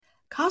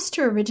Costs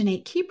to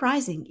originate keep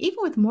rising even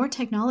with more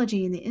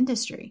technology in the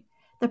industry.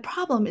 The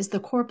problem is the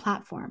core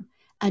platform.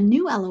 A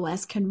new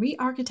LOS can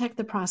re-architect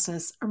the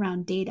process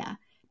around data,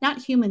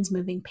 not humans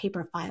moving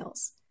paper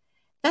files.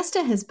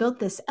 Vesta has built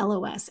this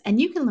LOS, and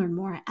you can learn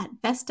more at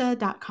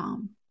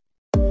Vesta.com.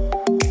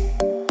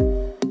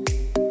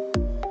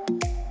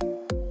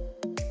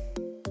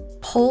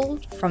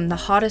 Pulled from the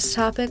hottest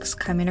topics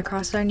coming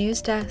across our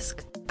news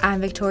desk. I'm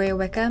Victoria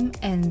Wickham,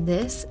 and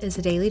this is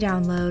a Daily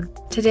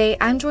Download. Today,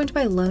 I'm joined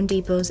by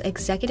LoanDepot's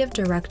Executive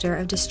Director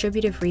of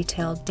Distributive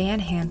Retail, Dan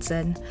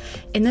Hanson.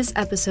 In this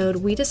episode,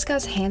 we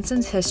discuss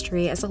Hanson's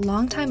history as a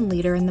longtime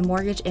leader in the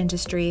mortgage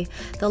industry,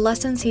 the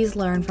lessons he's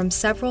learned from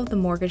several of the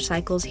mortgage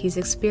cycles he's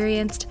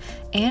experienced,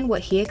 and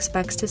what he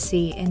expects to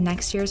see in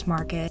next year's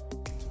market.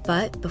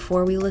 But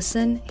before we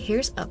listen,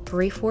 here's a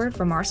brief word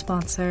from our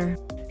sponsor.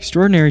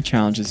 Extraordinary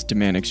challenges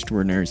demand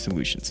extraordinary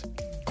solutions.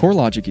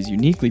 CoreLogic is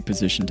uniquely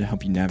positioned to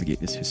help you navigate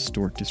this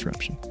historic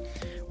disruption.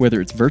 Whether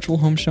it's virtual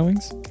home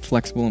showings,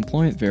 flexible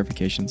employment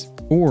verifications,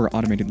 or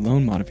automated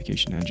loan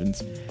modification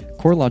engines,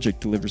 CoreLogic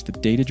delivers the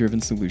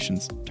data-driven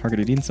solutions,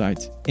 targeted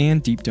insights,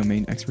 and deep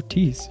domain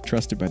expertise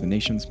trusted by the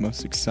nation's most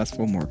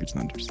successful mortgage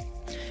lenders.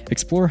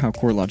 Explore how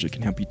CoreLogic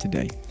can help you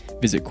today.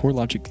 Visit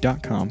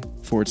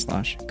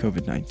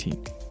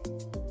corelogic.com/COVID-19.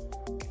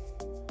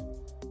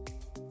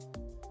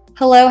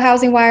 Hello,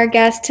 Housing Wire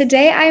guests.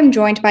 Today I am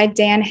joined by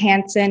Dan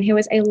Hanson, who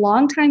is a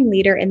longtime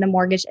leader in the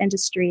mortgage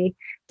industry.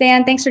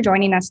 Dan, thanks for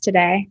joining us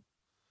today.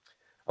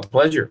 A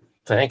pleasure.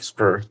 Thanks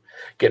for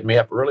getting me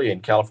up early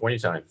in California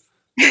time.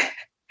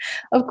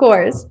 Of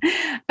course.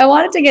 I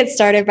wanted to get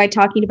started by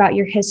talking about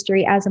your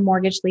history as a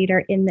mortgage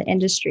leader in the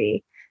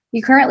industry.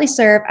 You currently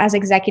serve as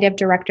Executive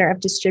Director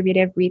of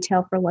Distributive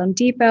Retail for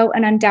LoanDepot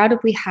and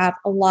undoubtedly have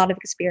a lot of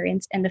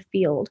experience in the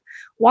field.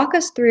 Walk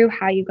us through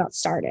how you got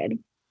started.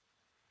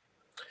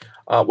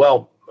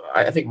 Well,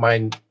 I think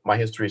my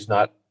history is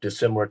not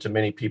dissimilar to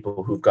many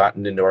people who've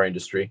gotten into our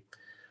industry.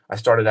 I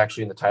started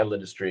actually in the title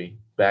industry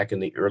back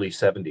in the early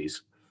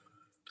 70s.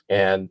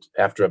 And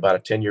after about a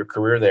 10-year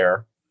career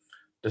there,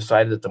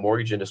 decided that the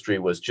mortgage industry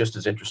was just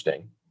as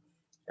interesting.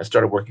 I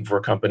started working for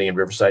a company in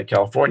Riverside,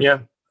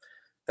 California.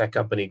 That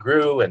company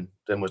grew and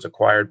then was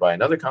acquired by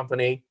another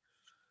company,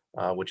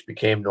 which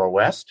became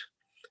Norwest.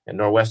 And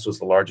Norwest was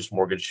the largest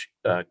mortgage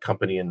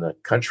company in the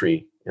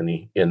country at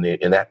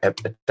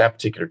that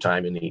particular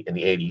time in the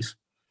 80s.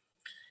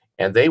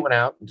 And they went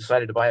out and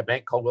decided to buy a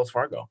bank called Wells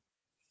Fargo.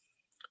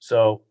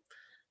 So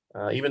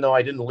even though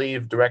I didn't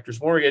leave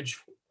Director's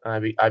Mortgage,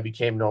 I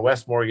became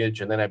Norwest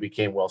Mortgage, and then I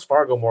became Wells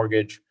Fargo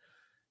Mortgage,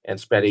 and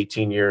spent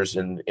 18 years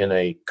in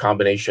a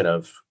combination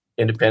of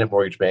independent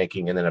mortgage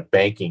banking and then a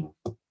banking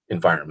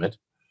environment.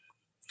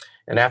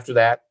 And after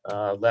that,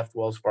 left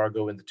Wells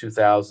Fargo in the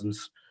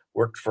 2000s,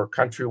 worked for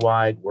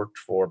Countrywide, worked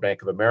for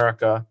Bank of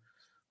America,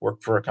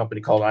 worked for a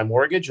company called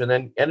iMortgage, and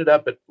then ended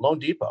up at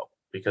LoanDepot,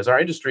 because our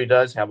industry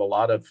does have a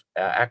lot of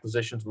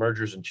acquisitions,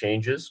 mergers, and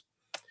changes,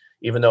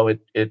 even though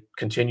it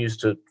continues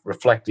to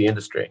reflect the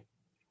industry.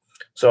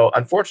 So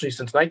unfortunately,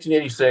 since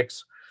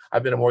 1986,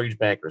 I've been a mortgage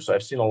banker. So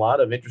I've seen a lot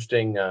of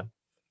interesting, and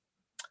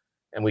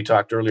we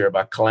talked earlier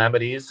about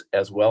calamities,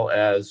 as well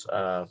as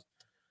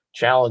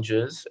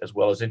challenges, as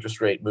well as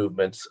interest rate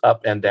movements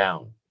up and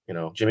down. You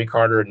know, Jimmy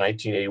Carter in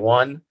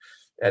 1981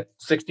 at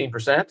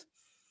 16%.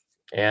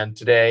 And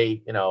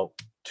today, 2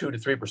 to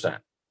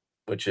 3%,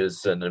 which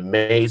is an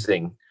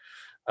amazing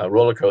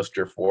roller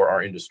coaster for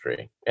our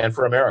industry and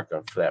for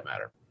America, for that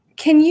matter.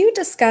 Can you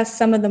discuss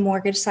some of the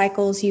mortgage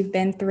cycles you've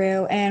been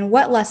through and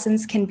what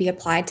lessons can be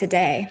applied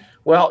today?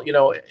 Well,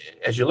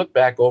 as you look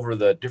back over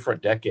the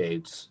different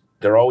decades,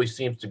 there always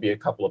seems to be a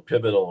couple of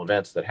pivotal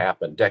events that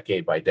happen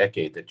decade by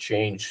decade that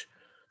change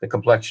the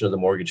complexion of the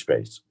mortgage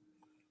space.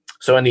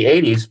 So in the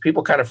 80s,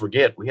 people kind of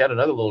forget we had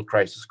another little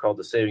crisis called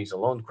the savings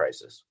and loan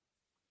crisis.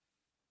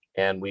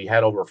 And we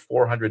had over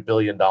 $400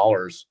 billion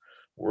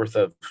worth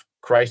of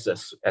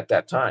crisis at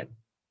that time.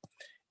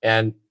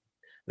 And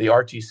the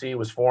RTC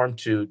was formed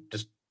to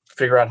just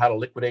figure out how to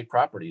liquidate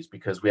properties,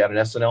 because we had an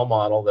S&L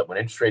model that when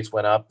interest rates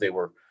went up, they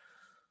were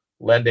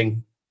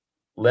lending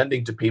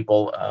to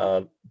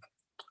people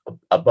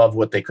above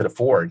what they could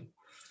afford.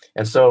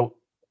 And so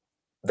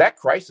that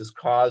crisis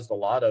caused a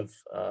lot of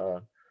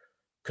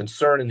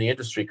concern in the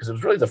industry, because it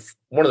was really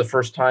one of the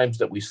first times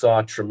that we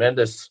saw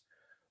tremendous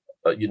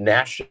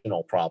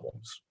national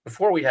problems.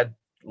 Before, we had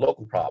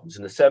local problems.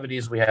 In the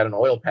 70s, we had an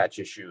oil patch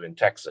issue in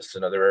Texas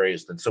and other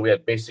areas. And so we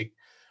had basic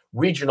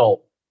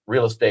regional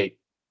real estate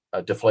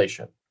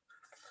deflation.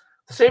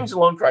 The savings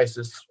and loan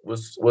crisis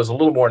was a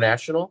little more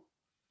national.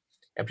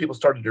 And people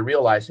started to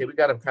realize, hey, we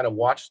got to kind of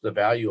watch the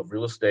value of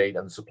real estate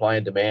and the supply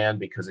and demand,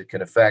 because it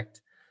can affect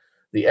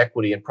the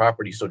equity in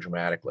property so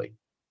dramatically.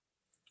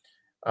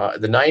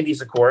 The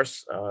 90s, of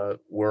course,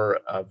 were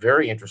a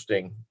very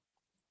interesting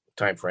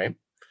time frame.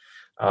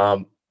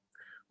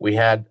 We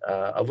had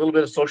a little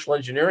bit of social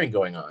engineering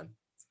going on,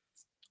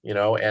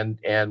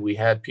 and we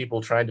had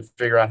people trying to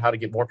figure out how to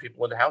get more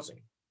people into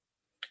housing,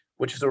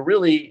 which is a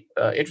really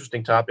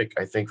interesting topic,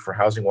 I think, for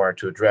Housing Wire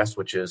to address,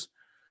 which is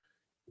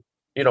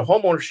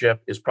home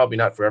ownership is probably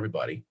not for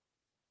everybody.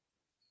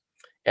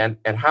 And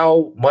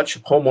how much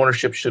home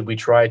ownership should we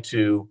try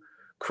to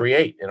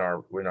create in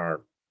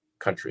our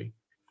country?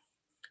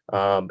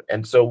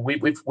 And so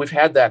we've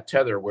had that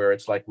tether where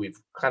it's like we've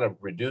kind of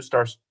reduced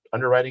our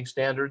underwriting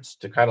standards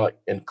to kind of like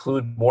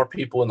include more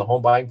people in the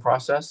home buying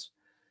process.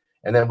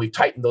 And then we've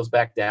tightened those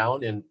back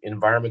down in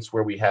environments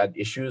where we had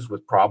issues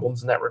with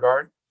problems in that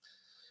regard.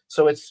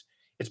 So it's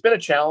been a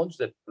challenge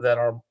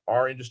that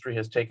our industry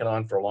has taken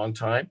on for a long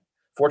time.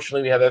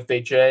 Fortunately, we have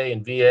FHA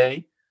and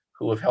VA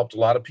who have helped a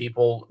lot of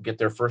people get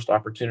their first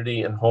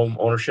opportunity in home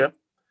ownership.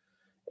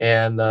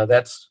 And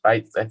that's,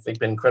 I think,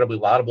 been incredibly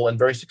laudable and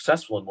very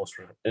successful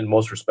in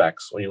most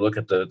respects when you look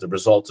at the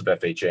results of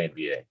FHA and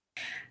VA.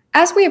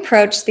 As we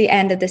approach the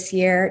end of this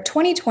year,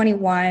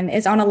 2021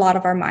 is on a lot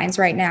of our minds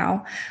right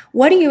now.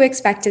 What do you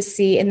expect to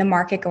see in the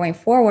market going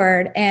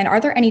forward? And are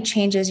there any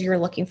changes you're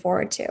looking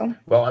forward to?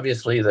 Well,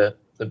 obviously, the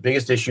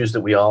biggest issues that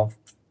we all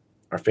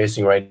are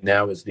facing right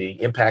now is the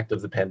impact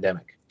of the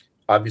pandemic.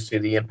 Obviously,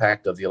 the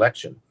impact of the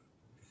election.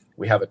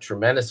 We have a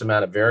tremendous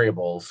amount of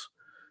variables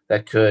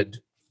that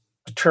could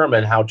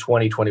determine how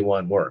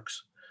 2021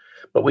 works.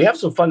 But we have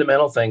some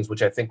fundamental things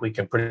which I think we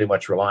can pretty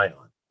much rely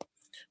on.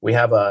 We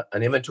have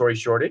an inventory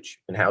shortage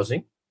in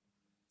housing,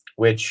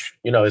 which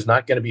is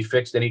not going to be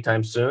fixed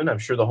anytime soon. I'm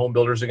sure the home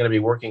builders are going to be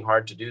working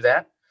hard to do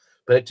that,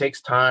 but it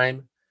takes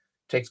time,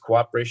 takes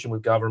cooperation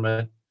with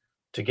government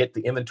to get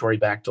the inventory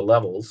back to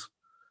levels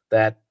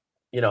that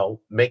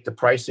make the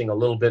pricing a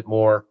little bit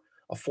more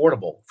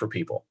affordable for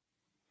people.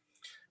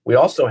 We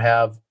also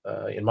have,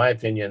 in my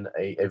opinion,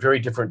 a very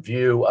different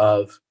view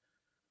of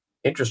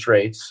interest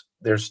rates.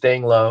 They're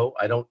staying low.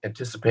 I don't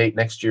anticipate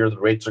next year the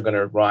rates are going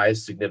to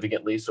rise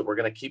significantly. So we're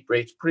going to keep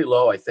rates pretty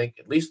low, I think,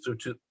 at least through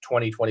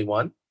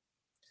 2021.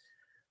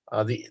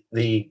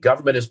 The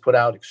government has put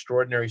out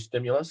extraordinary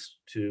stimulus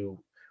to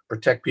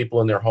protect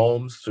people in their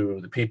homes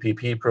through the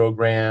PPP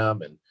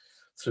program and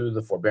through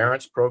the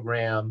forbearance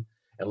program.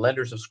 And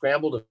lenders have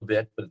scrambled a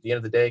bit, but at the end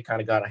of the day,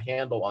 kind of got a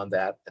handle on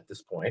that at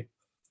this point.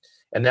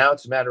 And now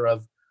it's a matter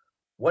of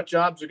what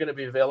jobs are going to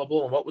be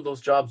available and what would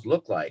those jobs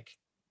look like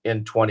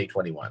in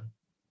 2021.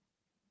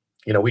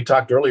 We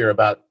talked earlier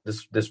about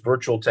this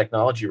virtual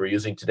technology we're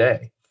using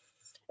today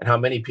and how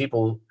many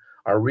people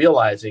are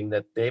realizing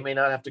that they may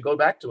not have to go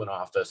back to an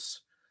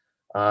office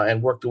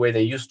and work the way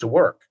they used to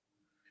work.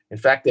 In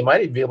fact, they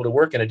might even be able to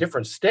work in a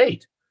different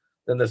state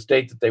than the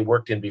state that they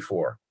worked in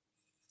before.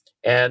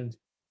 And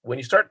when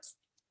you start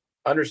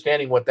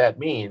understanding what that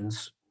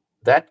means,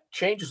 that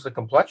changes the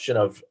complexion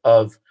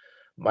of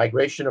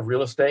migration of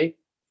real estate,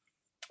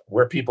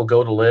 where people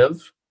go to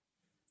live,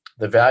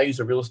 the values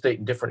of real estate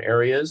in different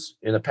areas.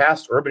 In the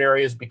past, urban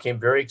areas became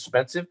very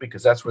expensive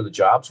because that's where the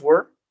jobs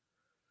were.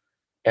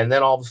 And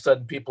then all of a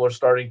sudden, people are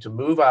starting to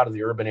move out of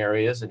the urban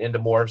areas and into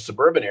more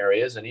suburban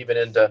areas and even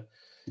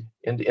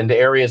into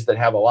areas that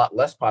have a lot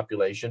less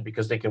population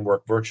because they can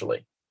work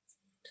virtually.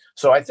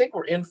 So I think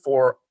we're in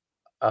for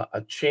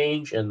a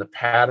change in the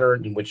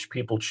pattern in which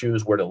people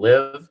choose where to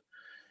live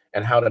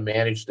and how to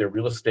manage their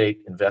real estate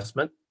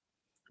investment,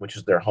 which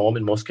is their home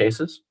in most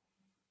cases.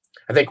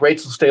 I think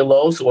rates will stay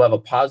low, so we'll have a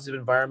positive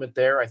environment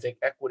there. I think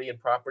equity in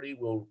property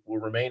will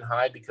remain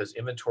high because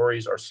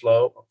inventories are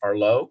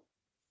low.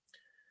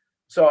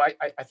 So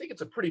I think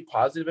it's a pretty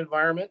positive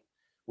environment.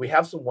 We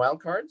have some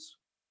wild cards.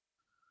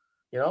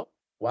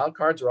 Wild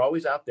cards are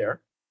always out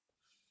there.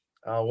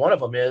 One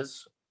of them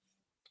is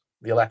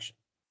the election.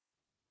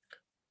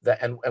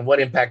 And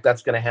what impact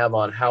that's going to have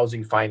on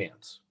housing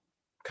finance.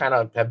 Kind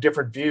of have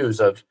different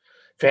views of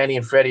Fannie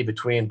and Freddie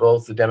between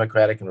both the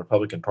Democratic and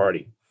Republican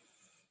Party.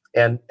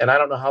 And I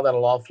don't know how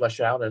that'll all flesh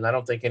out, and I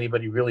don't think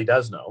anybody really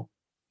does know.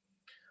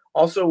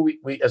 Also,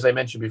 we as I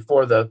mentioned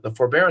before, the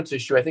forbearance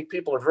issue, I think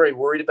people are very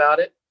worried about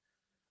it.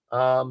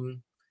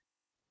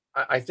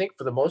 I think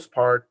for the most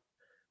part,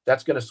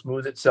 that's going to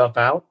smooth itself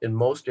out in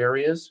most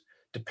areas,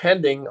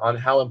 depending on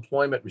how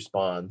employment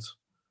responds,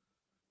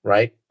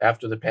 right,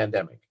 after the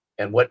pandemic,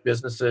 and what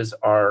businesses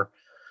are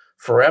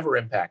forever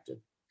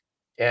impacted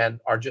and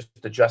are just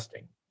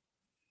adjusting.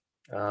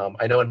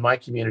 I know in my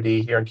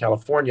community here in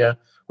California,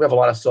 we have a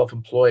lot of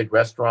self-employed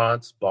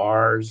restaurants,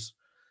 bars,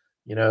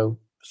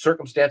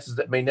 circumstances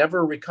that may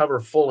never recover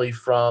fully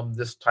from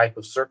this type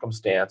of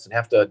circumstance and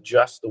have to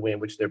adjust the way in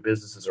which their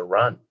businesses are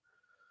run.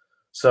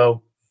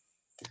 So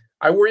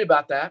I worry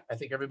about that. I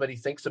think everybody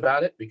thinks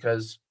about it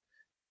because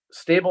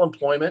stable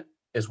employment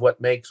is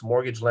what makes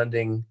mortgage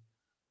lending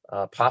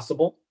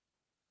possible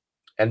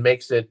and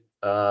makes it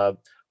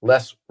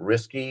less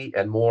risky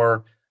and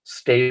more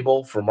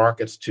stable for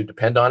markets to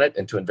depend on it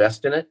and to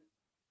invest in it.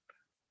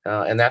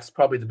 And that's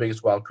probably the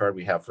biggest wild card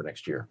we have for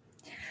next year.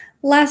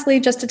 Lastly,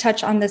 just to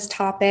touch on this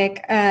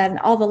topic and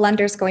all the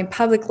lenders going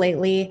public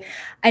lately,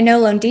 I know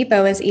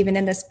LoanDepot is even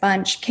in this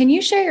bunch. Can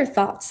you share your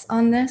thoughts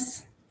on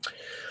this?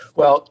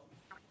 Well,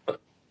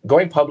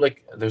 going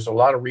public, there's a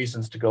lot of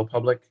reasons to go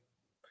public.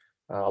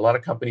 A lot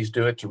of companies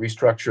do it to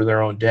restructure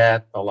their own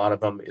debt. A lot of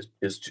them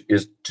is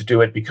to do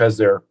it because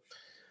they're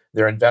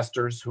Their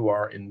investors who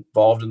are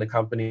involved in the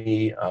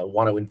company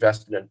want to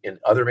invest in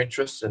other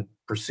interests and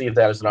perceive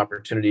that as an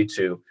opportunity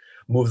to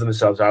move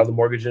themselves out of the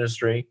mortgage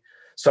industry.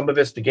 Some of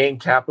it's to gain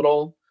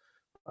capital,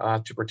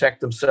 to protect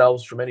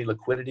themselves from any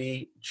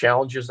liquidity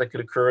challenges that could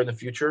occur in the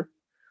future.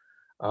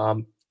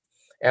 And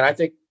I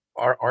think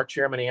our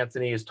chairman,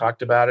 Anthony, has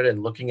talked about it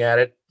and looking at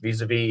it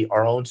vis-a-vis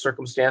our own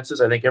circumstances.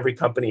 I think every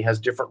company has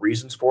different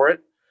reasons for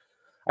it.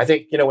 I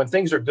think, when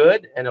things are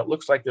good and it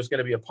looks like there's going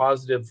to be a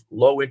positive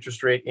low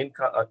interest rate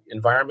income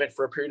environment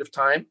for a period of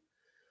time,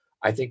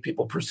 I think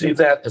people perceive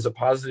that as a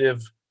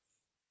positive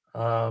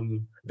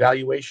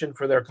valuation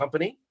for their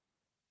company.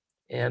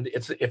 And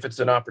if it's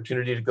an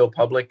opportunity to go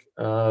public,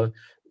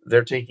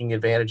 they're taking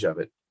advantage of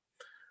it.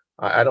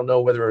 I don't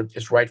know whether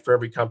it's right for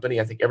every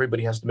company. I think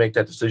everybody has to make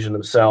that decision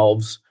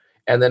themselves.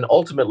 And then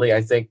ultimately,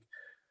 I think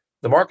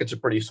the markets are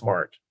pretty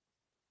smart.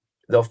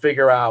 They'll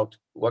figure out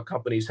what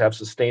companies have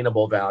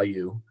sustainable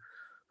value,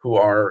 who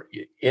are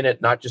in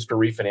it not just for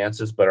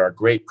refinances, but are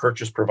great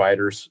purchase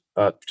providers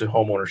to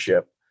home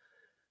ownership,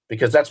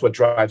 because that's what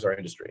drives our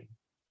industry.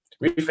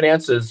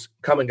 Refinances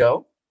come and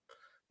go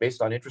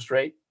based on interest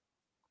rate.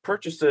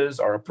 Purchases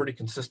are a pretty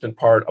consistent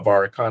part of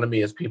our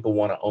economy as people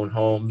want to own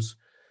homes.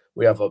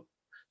 We have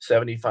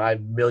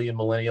 75 million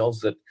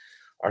millennials that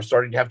are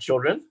starting to have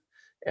children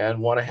and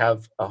want to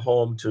have a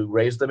home to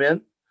raise them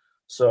in.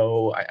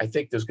 So I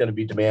think there's going to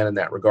be demand in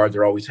that regard.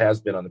 There always has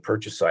been on the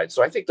purchase side.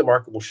 So I think the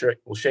market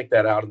will shake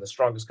that out, and the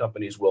strongest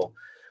companies will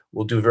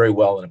do very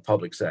well in a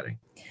public setting.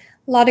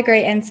 A lot of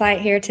great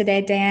insight here today,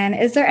 Dan.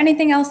 Is there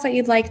anything else that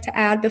you'd like to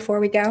add before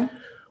we go?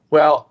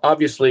 Well,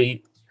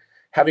 obviously,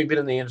 having been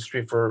in the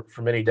industry for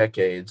many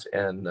decades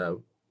and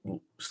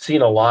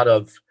seen a lot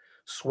of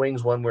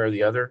swings one way or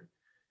the other,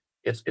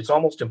 it's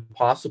almost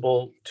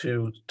impossible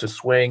to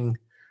swing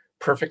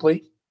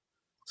perfectly.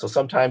 So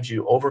sometimes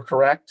you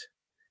overcorrect,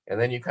 and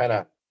then you kind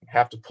of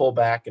have to pull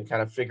back and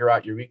kind of figure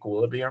out your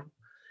equilibrium.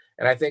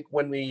 And I think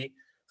when we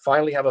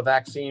finally have a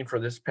vaccine for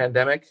this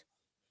pandemic,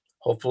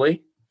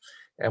 hopefully,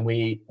 and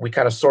we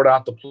kind of sort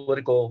out the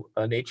political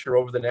nature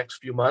over the next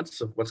few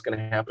months of what's going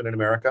to happen in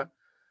America,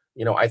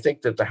 I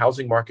think that the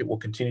housing market will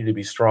continue to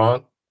be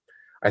strong.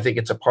 I think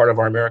it's a part of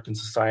our American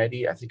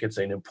society. I think it's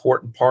an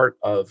important part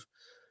of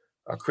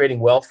creating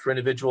wealth for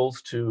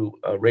individuals to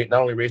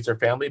not only raise their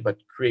family, but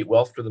create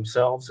wealth for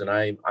themselves. And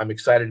I'm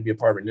excited to be a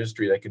part of an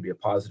industry that can be a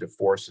positive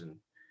force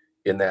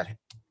in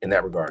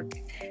that regard.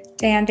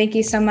 Dan, thank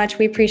you so much.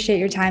 We appreciate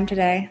your time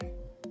today.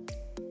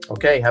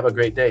 Okay, have a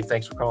great day.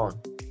 Thanks for calling.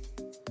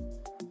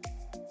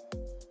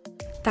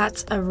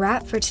 That's a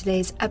wrap for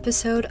today's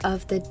episode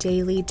of the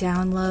Daily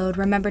Download.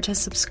 Remember to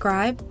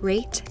subscribe,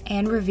 rate,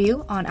 and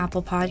review on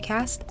Apple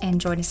Podcasts,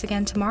 and join us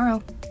again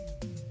tomorrow.